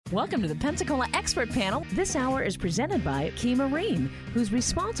Welcome to the Pensacola Expert Panel. This hour is presented by Key Marine, who's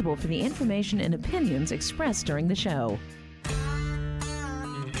responsible for the information and opinions expressed during the show.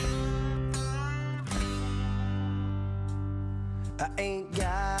 I ain't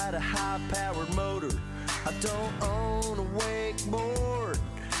got a high-powered motor. I don't own a wakeboard.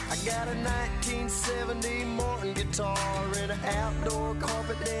 I got a 1970 Martin guitar and an outdoor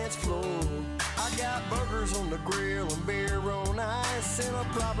carpet dance floor. I got burgers on the grill and beer on ice, and I'll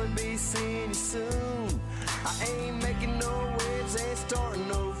probably be seeing you soon. I ain't making no waves, ain't starting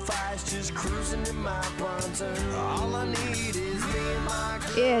no fights, just cruising in my pontoon. All I need is me and my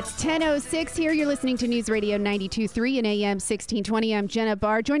girl. It's 10:06 here. You're listening to News Radio 92.3 and AM 1620. I'm Jenna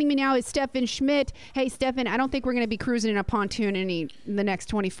Barr. Joining me now is Stefan Schmidt. Hey, Stefan, I don't think we're going to be cruising in a pontoon in the next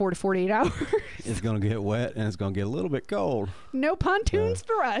 24 to 48 hours. It's going to get wet and it's going to get a little bit cold. No pontoons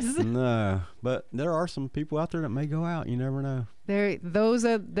for us. No, but there are some people out there that may go out. You never know. Those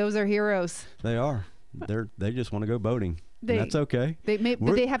are heroes. They are. They just want to go boating. That's okay. But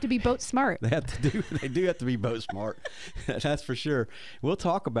they have to be boat smart. They do have to be boat smart. That's for sure. We'll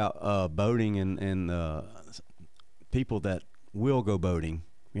talk about boating and people that will go boating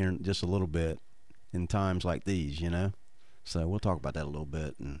in just a little bit in times like these, you know. So we'll talk about that a little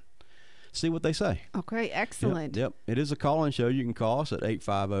bit and see what they say. Okay, excellent. Yep. It is a call-in show. You can call us at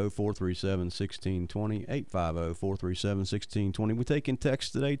 850-437-1620, 850-437-1620. We taking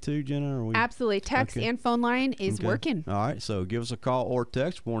text today too, Jenna? Absolutely. Text and phone line is working. All right, so give us a call or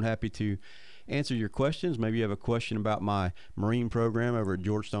text. We're more than happy to answer your questions. Maybe you have a question about my marine program over at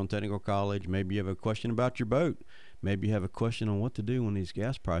Georgetown Technical College. Maybe you have a question about your boat. Maybe you have a question on what to do when these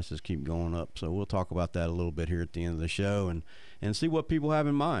gas prices keep going up. So we'll talk about that a little bit here at the end of the show and see what people have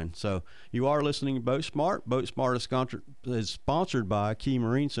in mind. So you are listening to Boat Smart. Boat Smart is sponsored by Key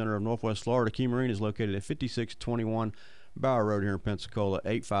Marine Center of Northwest Florida. Key Marine is located at 5621 Bower Road here in Pensacola,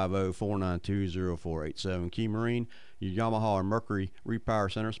 850-492-0487. Key Marine, your Yamaha and Mercury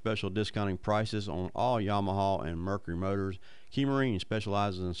Repower Center, special discounting prices on all Yamaha and Mercury motors. Key Marine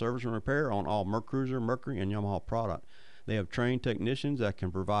specializes in service and repair on all Mercruiser, Mercury, and Yamaha product. They have trained technicians that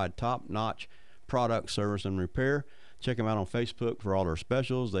can provide top-notch product service and repair. Check them out on Facebook for all their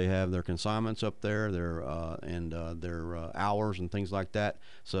specials. They have their consignments up there, their hours and things like that.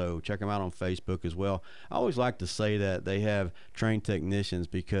 So check them out on Facebook as well. I always like to say that they have trained technicians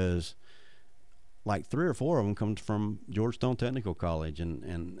because like 3 or 4 of them comes from Georgetown Technical College,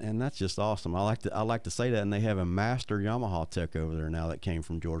 and that's just awesome. I like to say that, and they have a master Yamaha tech over there now that came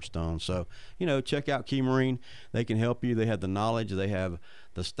from Georgetown. So, you know, check out Key Marine. They can help you. They have the knowledge. They have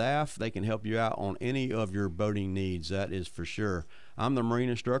the staff. They can help you out on any of your boating needs. That is for sure. I'm the marine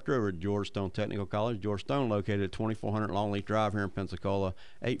instructor over at Georgetown Technical College. Georgetown, located at 2400 Longleaf Drive here in Pensacola.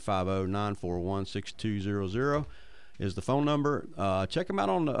 850-941-6200. is the phone number. Check them out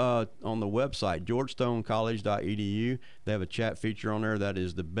on the website, georgetowncollege.edu. They have a chat feature on there. That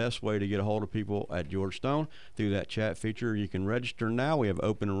is the best way to get a hold of people at Georgetown. Through that chat feature, you can register now. We have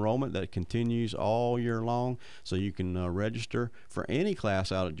open enrollment that continues all year long, so you can register for any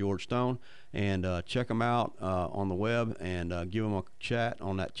class out at Georgetown and check them out on the web and give them a chat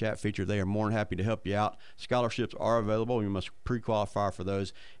on that chat feature. They are more than happy to help you out. Scholarships are available. You must pre-qualify for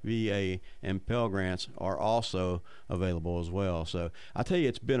those. VA and Pell Grants are also available as well. So I tell you,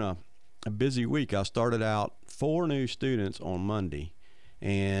 it's been a busy week. I started out 4 new students on Monday,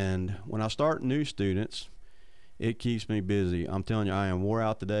 and when I start new students, it keeps me busy. I'm telling you, I am wore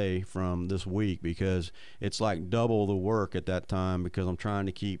out today from this week because it's like double the work at that time, because I'm trying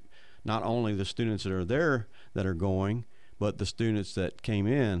to keep not only the students that are there that are going, but the students that came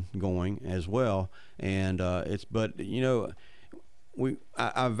in going as well. And but you know,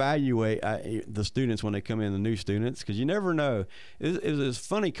 I evaluate the students when they come in, the new students, because you never know. It was this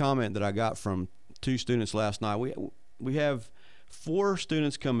funny comment that I got from 2 students last night. We have 4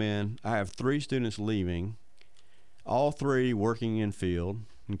 students come in. I have 3 students leaving, all 3 working in field.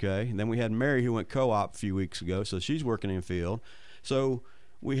 Okay, and then we had Mary, who went co-op a few weeks ago, so she's working in field. So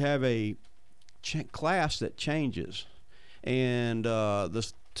we have a class that changes, and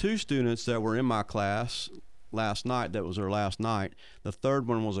the 2 students that were in my class last night, that was her last night. The 3rd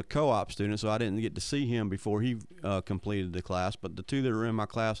one was a co-op student, so I didn't get to see him before he completed the class. But the 2 that were in my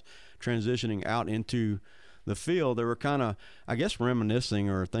class transitioning out into the field, they were kind of, I guess, reminiscing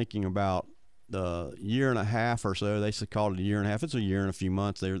or thinking about the year and a half or so. They called it a year and a half. It's a year and a few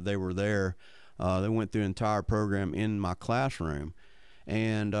months. They were there. They went through the entire program in my classroom.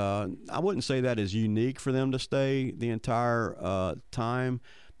 And I wouldn't say that is unique for them to stay the entire time,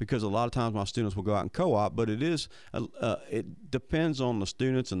 because a lot of times my students will go out and co-op, but it is it depends on the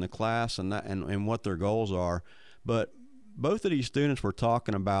students and the class and what their goals are. But both of these students were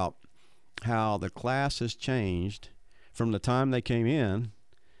talking about how the class has changed from the time they came in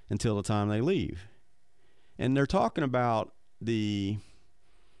until the time they leave. And they're talking about the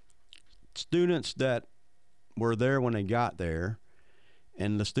students that were there when they got there,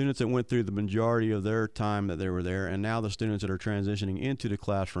 and the students that went through the majority of their time that they were there, and now the students that are transitioning into the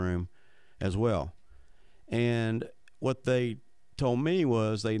classroom as well. And what they told me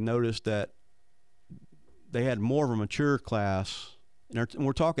was they noticed that they had more of a mature class, and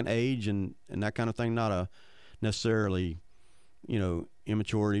we're talking age and that kind of thing, not a necessarily,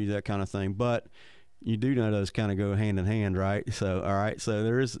 immaturity, that kind of thing, but you do know those kind of go hand in hand, right? So, all right. So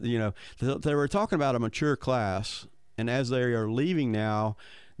there is, they were talking about a mature class, and as they are leaving now,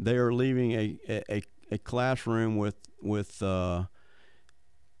 they are leaving a classroom with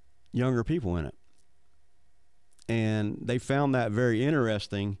younger people in it. And they found that very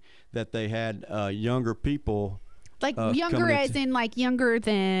interesting that they had younger people. Like younger as in like younger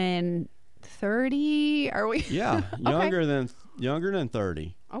than 30? Are we? Yeah, younger than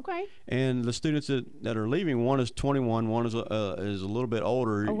 30. Okay. And the students that are leaving, one is 21, one is a little bit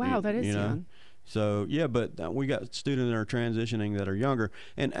older. Oh wow, that is young. So yeah, but we got students that are transitioning that are younger,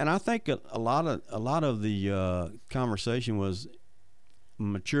 and I think a lot of the conversation was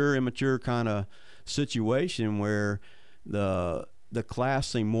mature, immature kind of situation where the class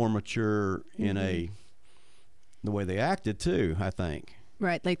seemed more mature in the way they acted too, I think.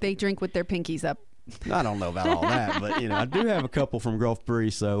 Right, like they drink with their pinkies up. I don't know about all that, but I do have a couple from Gulf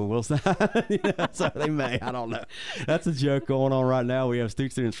Breeze, so we'll see. So they may. I don't know. That's a joke going on right now. We have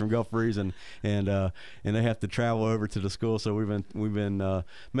students from Gulf Breeze, and they have to travel over to the school. So we've been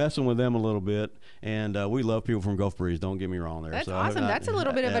messing with them a little bit, and we love people from Gulf Breeze. Don't get me wrong there. That's so awesome. That's a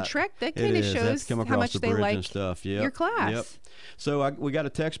little bit of a trek. That kind of shows how much they like stuff. Yep. your class. Yep. So we got a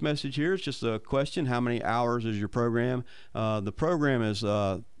text message here. It's just a question: how many hours is your program? The program is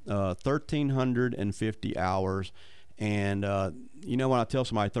 1,350 hours, and when I tell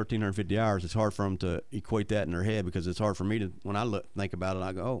somebody 1,350 hours, it's hard for them to equate that in their head, because it's hard for me to, when I think about it,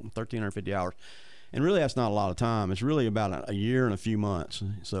 I go, 1,350 hours, and really that's not a lot of time. It's really about a year and a few months.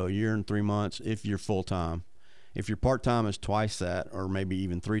 So a year and 3 months if you're full time. If you're part time, it's twice that, or maybe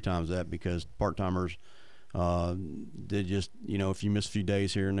even 3 times that, because part timers, they just, if you miss a few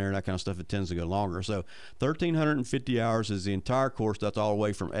days here and there, that kind of stuff, it tends to go longer. So 1,350 hours is the entire course. That's all the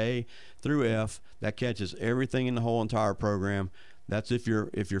way from A through F. That catches everything in the whole entire program. That's if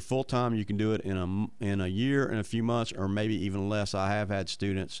you're full time, you can do it in a year and a few months, or maybe even less. I have had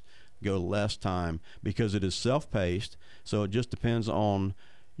students go less time because it is self-paced. So it just depends on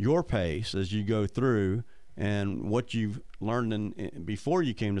your pace as you go through and what you've learned before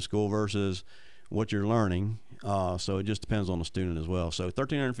you came to school versus what you're learning. So it just depends on the student as well. So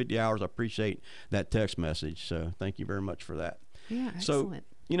 1,350 hours, I appreciate that text message. So thank you very much for that. Yeah, excellent.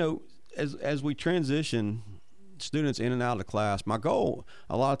 So, as we transition students in and out of the class, my goal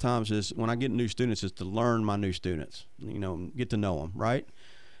a lot of times is, when I get new students, is to learn my new students, get to know them, right?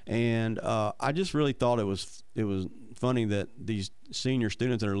 And I just really thought it was funny that these senior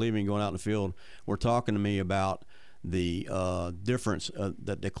students that are leaving, going out in the field, were talking to me about the difference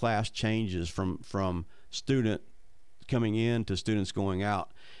that the class changes from student coming in to students going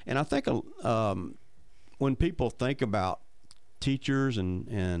out. And I think when people think about teachers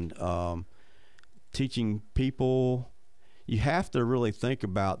and teaching people, you have to really think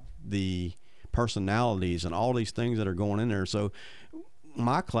about the personalities and all these things that are going in there. So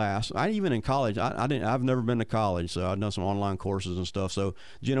my class, even in college, I've never been to college, so I've done some online courses and stuff. So,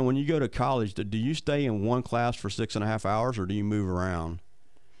 Jenna, when you go to college, do you stay in one class for 6.5 hours, or do you move around?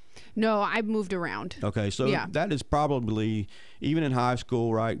 No, I've moved around. Okay, so yeah. That is probably, even in high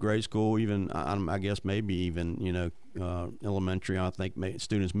school, right, grade school, even I guess maybe even elementary. I think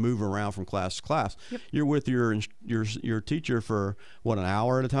students move around from class to class. Yep. You're with your teacher for what, an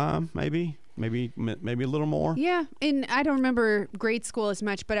hour at a time, maybe a little more. Yeah, and I don't remember grade school as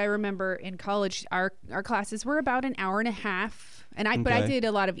much, but I remember in college our classes were about an hour and a half. But I did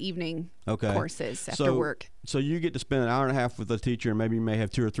a lot of evening courses after work. So you get to spend an hour and a half with a teacher, and maybe you may have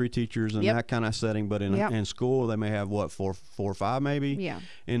 2 or 3 teachers in that kind of setting. But in school, they may have four or five maybe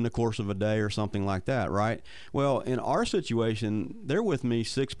in the course of a day or something like that, right? Well, in our situation, they're with me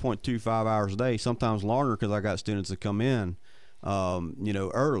 6.25 hours a day, sometimes longer, because I got students that come in,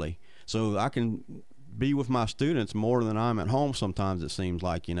 early. So I can be with my students more than I'm at home sometimes, it seems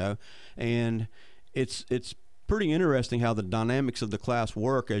like, and it's pretty interesting how the dynamics of the class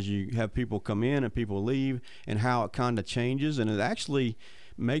work as you have people come in and people leave, and how it kind of changes. And it actually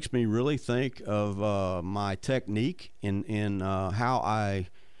makes me really think of my technique in how I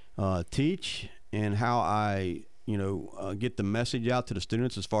teach and how I get the message out to the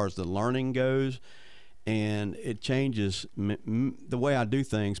students as far as the learning goes. And it changes the way I do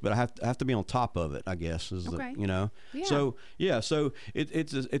things, but I have to be on top of it, I guess. Okay. Yeah. So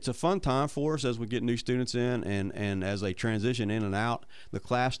it's a fun time for us as we get new students in, and as they transition in and out. The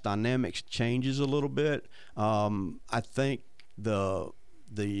class dynamics changes a little bit. I think as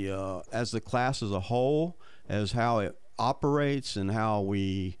the class as a whole, as how it operates and how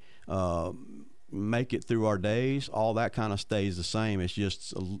we make it through our days, all that kind of stays the same. It's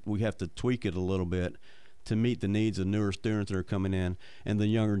just we have to tweak it a little bit to meet the needs of newer students that are coming in and the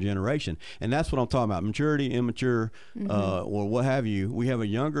younger generation. And that's what I'm talking about, maturity, immature, or what have you. We have a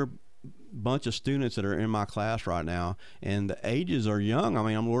younger bunch of students that are in my class right now, and the ages are young. I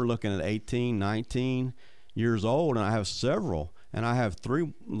mean, we're looking at 18, 19 years old, and I have several. And I have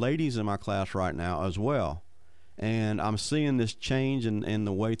 3 ladies in my class right now as well. And I'm seeing this change in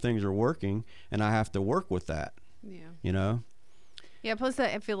the way things are working, and I have to work with that. Yeah. Yeah, plus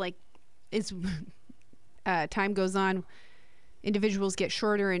I feel like it's time goes on, individuals get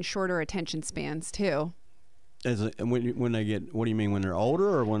shorter and shorter attention spans too. When they get, what do you mean, when they're older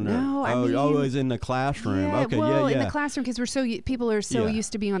or when they're? No, I mean, it's in the classroom. Yeah, Okay, well, yeah. in the classroom, because people are so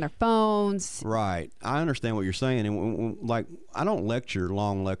used to being on their phones. Right, I understand what you're saying, and like I don't lecture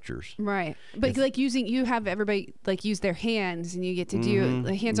long lectures. Right, but you have everybody use their hands, and you get to do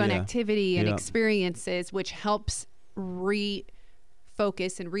hands-on activity and experiences, which helps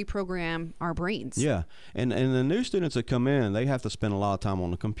focus and reprogram our brains. Yeah, and the new students that come in, they have to spend a lot of time on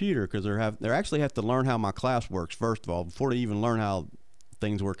the computer because they actually have to learn how my class works first of all before they even learn how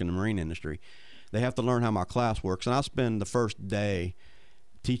things work in the marine industry. They have to learn how my class works, and I spend the first day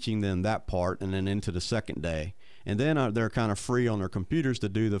teaching them that part, and then into the second day, and then they're kind of free on their computers to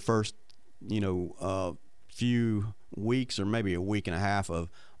do the first few weeks or maybe a week and a half of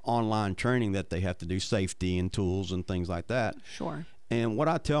online training that they have to do, safety and tools and things like that. Sure. And what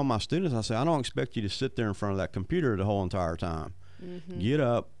I tell my students, I say, I don't expect you to sit there in front of that computer the whole entire time. Get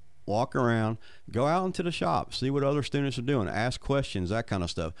up, walk around, go out into the shop, see what other students are doing, ask questions, that kind of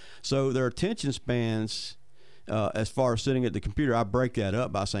stuff. So their attention spans, as far as sitting at the computer, I break that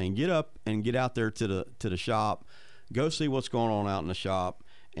up by saying, get up and get out there to the shop, go see what's going on out in the shop,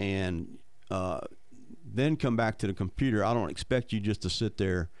 and then come back to the computer. I don't expect you just to sit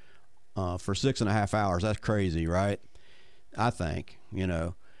there for 6.5 hours. That's crazy, right? I think,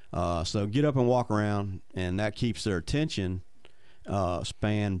 so get up and walk around, and that keeps their attention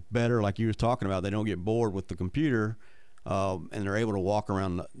span better. Like you were talking about, they don't get bored with the computer, and they're able to walk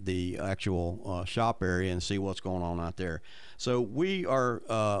around the actual shop area and see what's going on out there. So we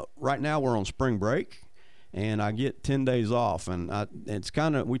are right now we're on spring break, and I get 10 days off, and it's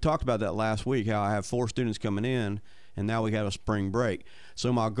kind of, we talked about that last week, how I have 4 students coming in, and now we have a spring break.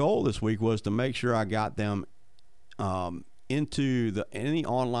 So my goal this week was to make sure I got them into any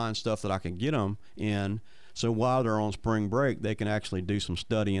online stuff that I can get them in, so while they're on spring break they can actually do some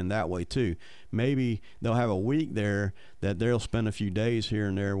studying that way too. Maybe they'll have a week there that they'll spend a few days here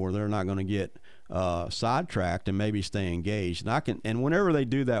and there where they're not going to get sidetracked and maybe stay engaged. And whenever they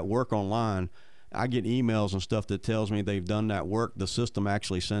do that work online, I get emails and stuff that tells me they've done that work. The system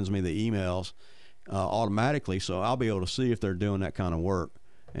actually sends me the emails automatically, so I'll be able to see if they're doing that kind of work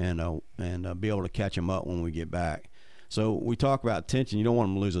and be able to catch them up when we get back. So we talk about attention. You don't want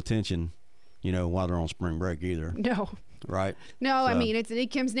them to lose attention, while they're on spring break either. No. Right? No, so, I mean, it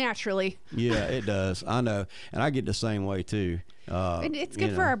comes naturally. Yeah, it does. I know. And I get the same way too. And it's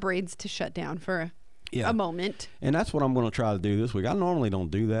good for our brains to shut down for a moment. And that's what I'm going to try to do this week. I normally don't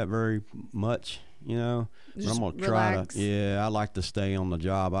do that very much, But I'm going to try to. I like to stay on the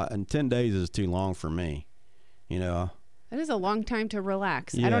job. And 10 days is too long for me, That is a long time to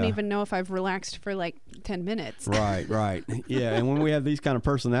relax. Yeah. I don't even know if I've relaxed for like 10 minutes. Right. Yeah, and when we have these kind of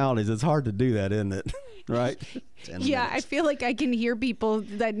personalities, it's hard to do that, isn't it? Right? Yeah, I feel like I can hear people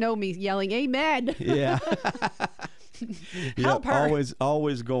that know me yelling, amen. Yeah. Help her.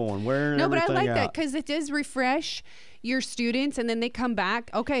 Always going, wearing everything out. No, but I like that because it does refresh your students, and then they come back.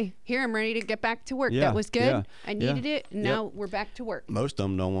 Okay, here, I'm ready to get back to work. That was good. Yeah. I needed it. And now we're back to work. Most of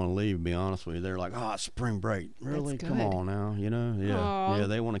them don't want to leave, to be honest with you. They're like, it's spring break. Really? Come on now, Yeah. Aww. Yeah,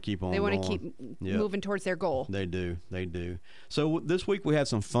 they want to keep on going. They want to keep moving towards their goal. They do. So this week we had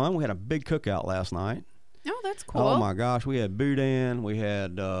some fun. We had a big cookout last night. Oh, that's cool. Oh, my gosh. We had boudin. We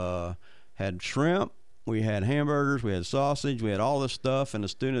had shrimp. We had hamburgers, we had sausage, we had all this stuff, and the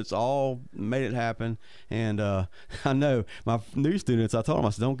students all made it happen. And I know my new students, I told them,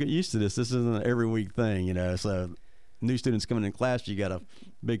 I said, don't get used to this. This isn't an every week thing, So new students coming in class, you got a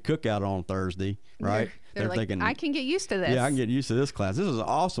big cookout on Thursday, right? They're like, thinking, I can get used to this. yeah, I can get used to this class. This is an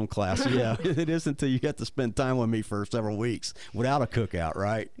awesome class. Yeah, it is until you get to spend time with me for several weeks without a cookout,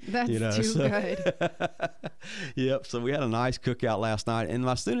 right? That's too good. Yep. So we had a nice cookout last night, and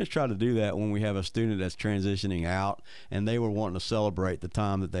my students try to do that when we have a student that's transitioning out, and they were wanting to celebrate the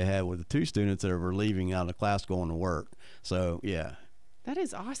time that they had with the two students that were leaving out of class going to work. So yeah. That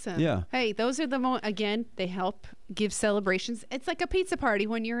is awesome. Yeah. Hey, those are the again, they help give celebrations. It's like a pizza party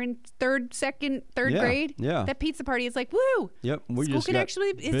when you're in third grade. Yeah. That pizza party is like, woo. Yep. We School just can got actually,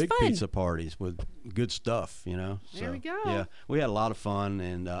 it's big fun. pizza parties with good stuff, you know. There we go. Yeah. We had a lot of fun,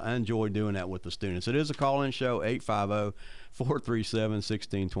 and I enjoy doing that with the students. It is a call-in show,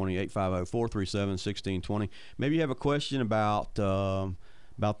 850-437-1620, 850-437-1620. Maybe you have a question about the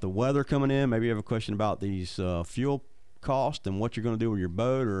weather coming in. Maybe you have a question about these fuel cost and what you're going to do with your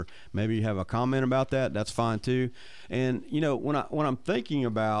boat, or maybe you have a comment about that. That's fine too. And you know, when I'm thinking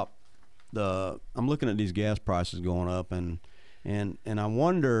about I'm looking at these gas prices going up, and I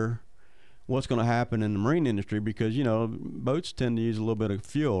wonder what's going to happen in the marine industry, because you know, boats tend to use a little bit of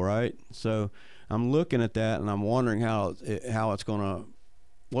fuel, right? So I'm looking at that, and I'm wondering what's going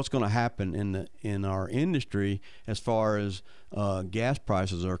to happen in our industry as far as gas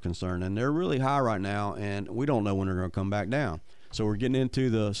prices are concerned. And they're really high right now, and we don't know when they're going to come back down. So we're getting into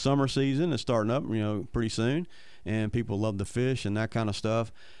the summer season. It's starting up, you know, pretty soon, and people love to fish and that kind of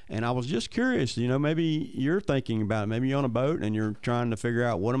stuff. And I was just curious, you know, maybe you're thinking about it. Maybe you're on a boat and you're trying to figure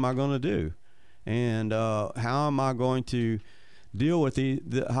out, what am I going to do? And how am I going to deal with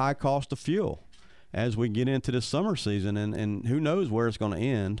the high cost of fuel as we get into the summer season? And who knows where it's going to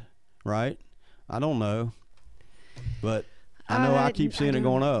end, right? I don't know. But I know I keep seeing it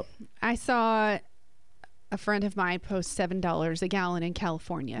going up. I saw a friend of mine post $7 a gallon in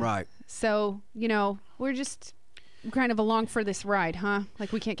California. Right. So, you know, we're just kind of along for this ride, huh?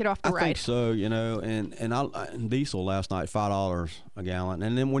 Like we can't get off the ride. I think so, you know, and diesel last night, $5 a gallon.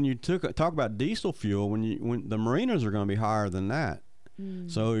 And then when you talk about diesel fuel, when the marinas are going to be higher than that.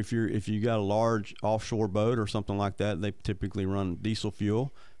 So if you got a large offshore boat or something like that, they typically run diesel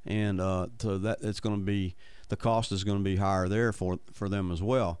fuel, and so that it's going to be, the cost is going to be higher there for them as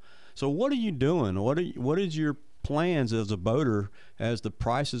well. So what are you doing? What is your plans as a boater as the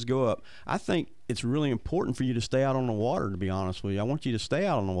prices go up? I think it's really important for you to stay out on the water, to be honest with you. I want you to stay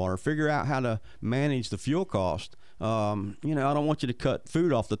out on the water, figure out how to manage the fuel cost. You know, I don't want you to cut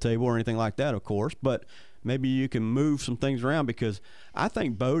food off the table or anything like that, of course, but maybe you can move some things around, because I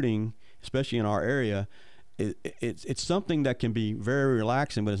think boating, especially in our area, it's something that can be very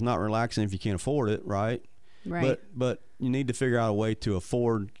relaxing, but it's not relaxing if you can't afford it, right? Right. But you need to figure out a way to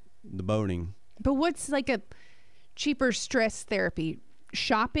afford the boating. But what's like a cheaper stress therapy?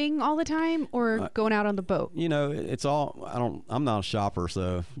 Shopping all the time, or going out on the boat? You know, it's all, I'm not a shopper,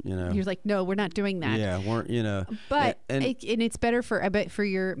 so, you know. You're like, no, we're not doing that. Yeah, you know. But and it's better for, I bet, for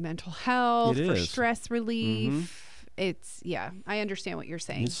your mental health, It for is. stress relief. It's, yeah, I understand what you're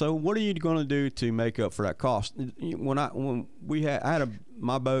saying. so what are you going to do to make up for that cost? When we had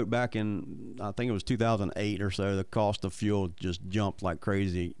my boat back in, I think it was 2008 or so, the cost of fuel just jumped like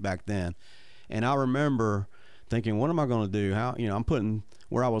crazy back then. And I remember thinking, what am I going to do? How, you know,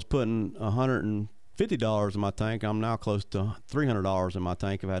 where I was putting $150 in my tank, I'm now close to $300 in my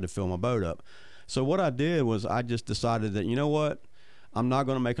tank if I had to fill my boat up. So what I did was I just decided that, you know what, I'm not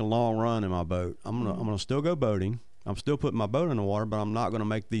going to make a long run in my boat. I'm going to still go boating. I'm still putting my boat in the water, but I'm not going to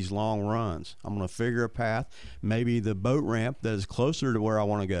make these long runs. I'm going to figure a path, maybe the boat ramp that is closer to where I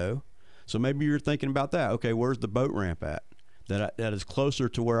want to go. So maybe you're thinking about that. Okay, where's the boat ramp at that is closer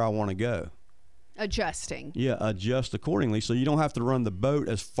to where I want to go? Adjusting. Yeah, adjust accordingly, so you don't have to run the boat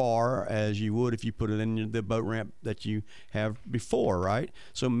as far as you would if you put it in the boat ramp that you have before, right?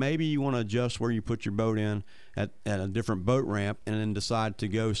 So maybe you want to adjust where you put your boat in at a different boat ramp, and then decide to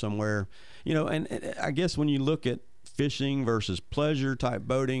go somewhere, you know. And I guess when you look at fishing versus pleasure type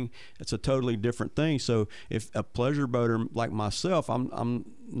boating, it's a totally different thing. So if a pleasure boater like myself, I'm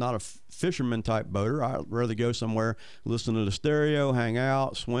not a fisherman type boater. I'd rather go somewhere, listen to the stereo, hang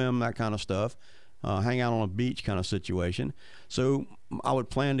out, swim, that kind of stuff. Hang out on a beach kind of situation. So I would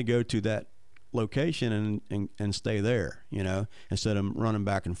plan to go to that location and stay there, you know, instead of running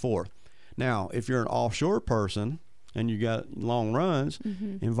back and forth. Now, if you're an offshore person and you got long runs,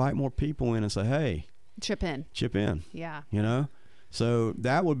 invite more people in and say, hey, Chip in. Yeah. You know, so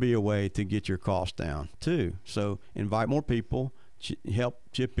that would be a way to get your cost down too. So invite more people, help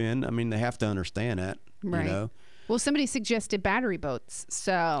chip in. I mean, they have to understand that, Right. you know. Well, somebody suggested battery boats,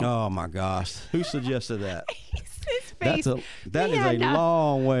 so. Oh my gosh, who suggested that? His face. That is a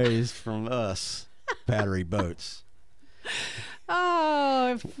long ways from us, battery boats.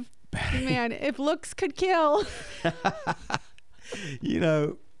 Oh, man, if looks could kill.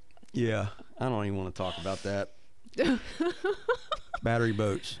 Yeah, I don't even want to talk about that. Battery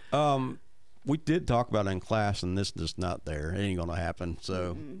boats. We did talk about it in class, and this just not there. It ain't gonna happen.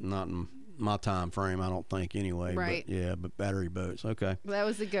 So not in my time frame, I don't think anyway. Right. But battery boats. Okay. Well, that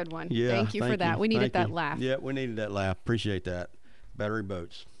was a good one. Yeah. Thank you for that. We needed that laugh. Yeah, we needed that laugh. Appreciate that. Battery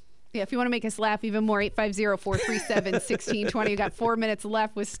boats. Yeah, if you want to make us laugh even more, 850-437-1620. We've got 4 minutes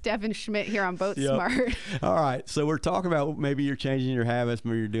left with Stephen Schmidt here on Boat Smart. All right, so we're talking about maybe you're changing your habits,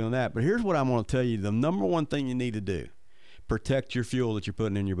 maybe you're doing that. But here's what I'm going to tell you. The number one thing you need to do, protect your fuel that you're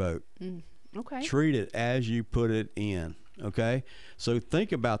putting in your boat. Okay. Treat it as you put it in, okay? So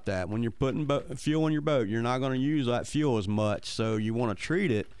think about that. When you're putting fuel in your boat, you're not going to use that fuel as much, so you want to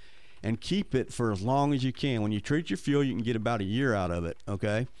treat it and keep it for as long as you can. When you treat your fuel, you can get about a year out of it,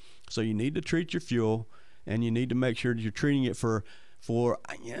 okay? So you need to treat your fuel, and you need to make sure that you're treating it for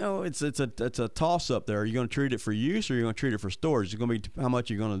it's a toss up there. Are you going to treat it for use, or are you going to treat it for storage? It's going to be how much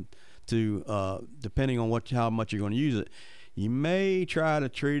you're going to depending on how much you're going to use it. You may try to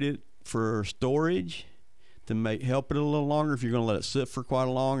treat it for storage to help it a little longer. If you're going to let it sit for quite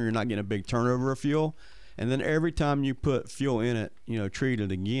a long, you're not getting a big turnover of fuel. And then every time you put fuel in it, treat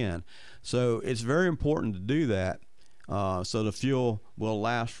it again. So it's very important to do that. So the fuel will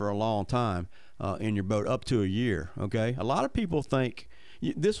last for a long time in your boat, up to a year, okay? A lot of people think,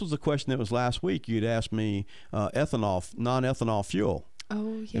 this was a question that was last week. You'd asked me non-ethanol fuel.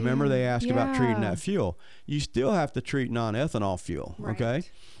 Oh, yeah. Remember they asked about treating that fuel. You still have to treat non-ethanol fuel, right. Okay?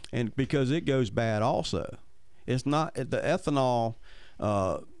 And because it goes bad also. It's not, the ethanol,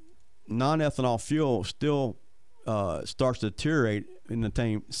 non-ethanol fuel still starts to deteriorate in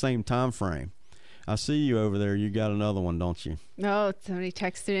the same time frame. I see you over there. You got another one, don't you? No, somebody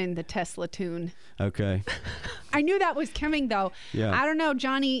texted in the Tesla tune. Okay. I knew that was coming, though. Yeah. I don't know,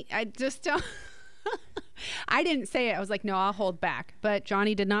 Johnny. I just don't. I didn't say it. I was like, no, I'll hold back. But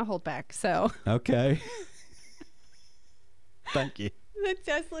Johnny did not hold back. So. Okay. Thank you. The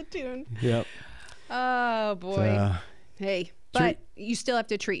Tesla tune. Yep. Oh, boy. Hey. But you still have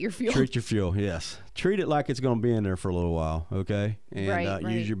to treat your fuel. Treat your fuel, yes. Treat it like it's going to be in there for a little while, okay?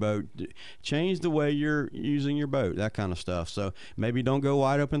 And use your boat. Change the way you're using your boat, that kind of stuff. So maybe don't go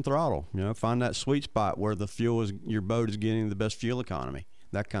wide open throttle. Find that sweet spot where your boat is getting the best fuel economy,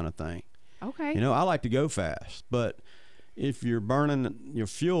 that kind of thing. Okay. I like to go fast, but if you're burning your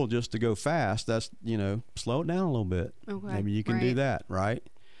fuel just to go fast, that's, slow it down a little bit. Okay. Maybe you can do that, right?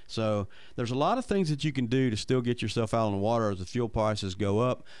 So there's a lot of things that you can do to still get yourself out on the water as the fuel prices go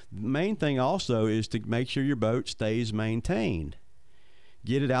up. The main thing also is to make sure your boat stays maintained.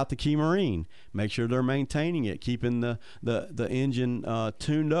 Get it out to Key Marine. Make sure they're maintaining it, keeping the engine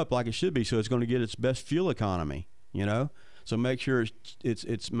tuned up like it should be, so it's going to get its best fuel economy. So make sure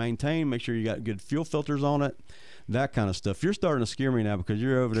it's maintained. Make sure you got good fuel filters on it. That kind of stuff. You're starting to scare me now because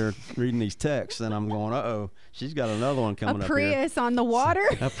you're over there reading these texts, and I'm going, uh-oh, she's got another one coming up here. A Prius on the water?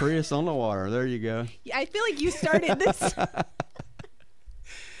 A Prius on the water. There you go. I feel like you started this.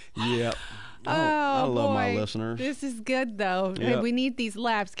 Yep. I love my listeners. This is good, though. Yep. Hey, we need these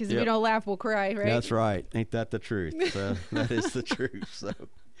laughs because if we don't laugh, we'll cry, right? That's right. Ain't that the truth? So that is the truth.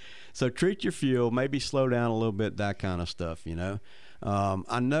 So treat your fuel, maybe slow down a little bit, that kind of stuff,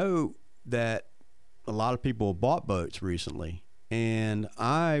 I know that a lot of people have bought boats recently, and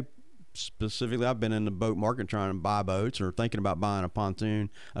I've been in the boat market trying to buy boats or thinking about buying a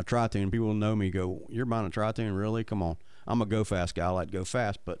tri-tune. People know me, go, you're buying a tri-tune? Really? Come on. I'm a go fast guy. I like to go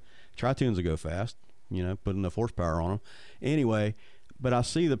fast, but tri-tunes will go fast, put enough horsepower on them. Anyway, but I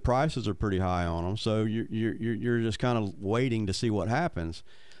see the prices are pretty high on them, so you're just kind of waiting to see what happens.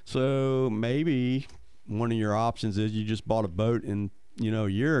 So maybe one of your options is you just bought a boat and, a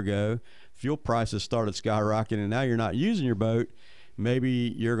year ago, fuel prices started skyrocketing, and now you're not using your boat.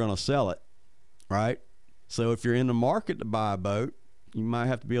 Maybe you're going to sell it, right? So if you're in the market to buy a boat, you might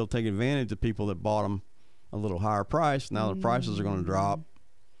have to be able to take advantage of people that bought them a little higher price. Now the prices are going to drop,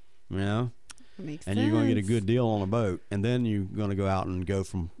 Makes and sense. you're going to get a good deal on a boat, and then you're going to go out and go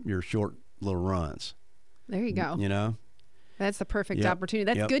from your short little runs. There you go. That's the perfect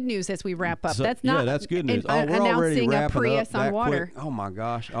opportunity. That's good news as we wrap up. So, that's not that's good news. we're already announcing a Prius on water. Quick. Oh my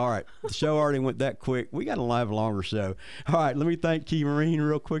gosh. All right. The show already went that quick. We got to live a longer show. All right. Let me thank Key Marine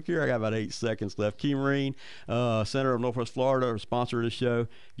real quick here. I got about 8 seconds left. Key Marine, Center of Northwest Florida, sponsor of the show.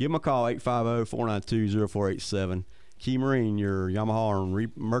 Give them a call, 850-492-0487. Key Marine, your Yamaha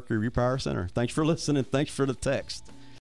and Mercury Repower Center. Thanks for listening. Thanks for the text.